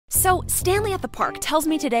So, Stanley at the park tells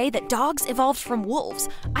me today that dogs evolved from wolves.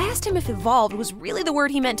 I asked him if evolved was really the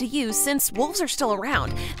word he meant to use since wolves are still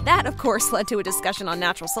around. That, of course, led to a discussion on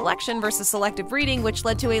natural selection versus selective breeding, which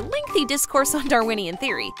led to a lengthy discourse on Darwinian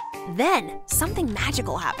theory. Then, something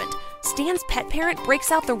magical happened. Stan's pet parent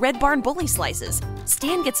breaks out the Redbarn Bully Slices.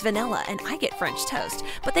 Stan gets vanilla and I get French toast,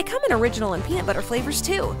 but they come in original and peanut butter flavors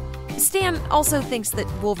too. Stan also thinks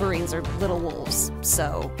that wolverines are little wolves,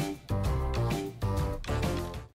 so